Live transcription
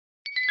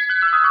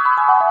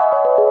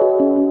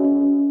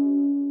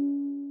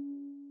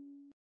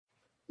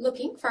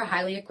Looking for a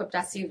highly equipped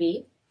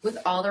SUV with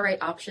all the right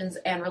options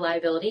and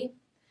reliability?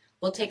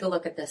 We'll take a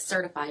look at this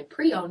certified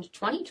pre-owned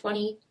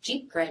 2020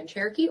 Jeep Grand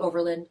Cherokee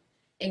Overland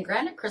in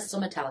granite crystal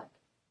metallic.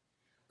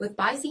 With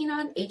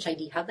BI-XENON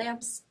HID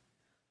headlamps,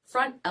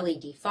 front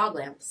LED fog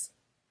lamps,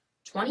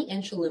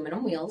 20-inch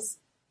aluminum wheels,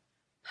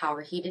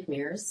 power heated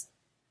mirrors,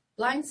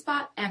 blind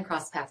spot and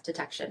cross-path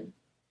detection,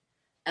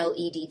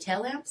 LED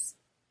tail lamps,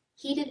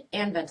 heated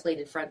and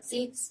ventilated front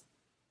seats,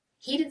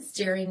 heated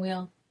steering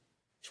wheel,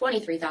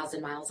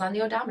 23,000 miles on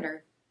the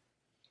odometer,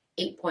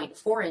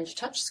 8.4-inch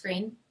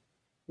touchscreen,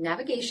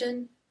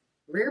 navigation,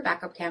 rear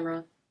backup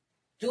camera,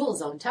 dual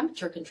zone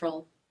temperature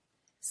control,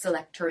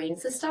 SELEC-TERRAIN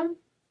system,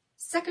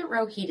 second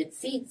row heated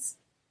seats,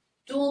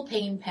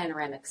 dual-pane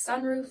panoramic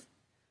sunroof,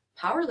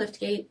 power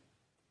liftgate,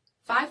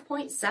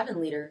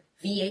 5.7-liter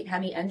V8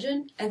 HEMI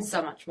engine, and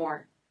so much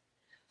more.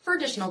 For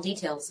additional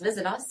details,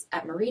 visit us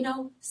at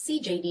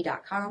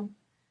marinocjd.com,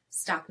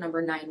 stock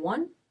number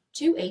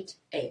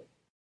 91288.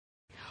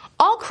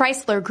 All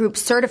Chrysler Group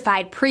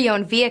certified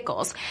pre-owned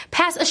vehicles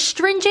pass a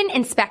stringent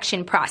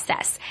inspection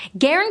process,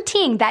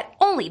 guaranteeing that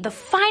only the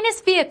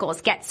finest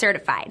vehicles get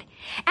certified.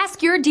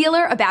 Ask your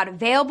dealer about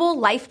available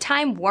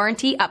lifetime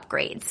warranty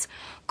upgrades.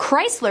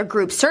 Chrysler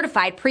Group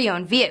certified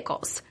pre-owned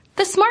vehicles,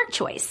 the smart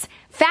choice,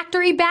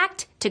 factory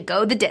backed to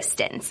go the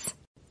distance.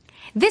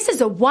 This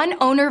is a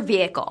one-owner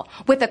vehicle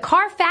with a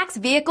CARFAX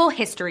vehicle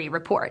history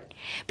report.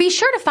 Be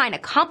sure to find a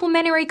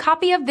complimentary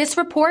copy of this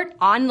report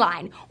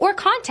online or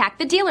contact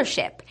the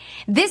dealership.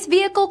 This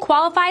vehicle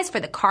qualifies for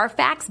the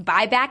CARFAX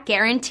buyback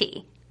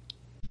guarantee.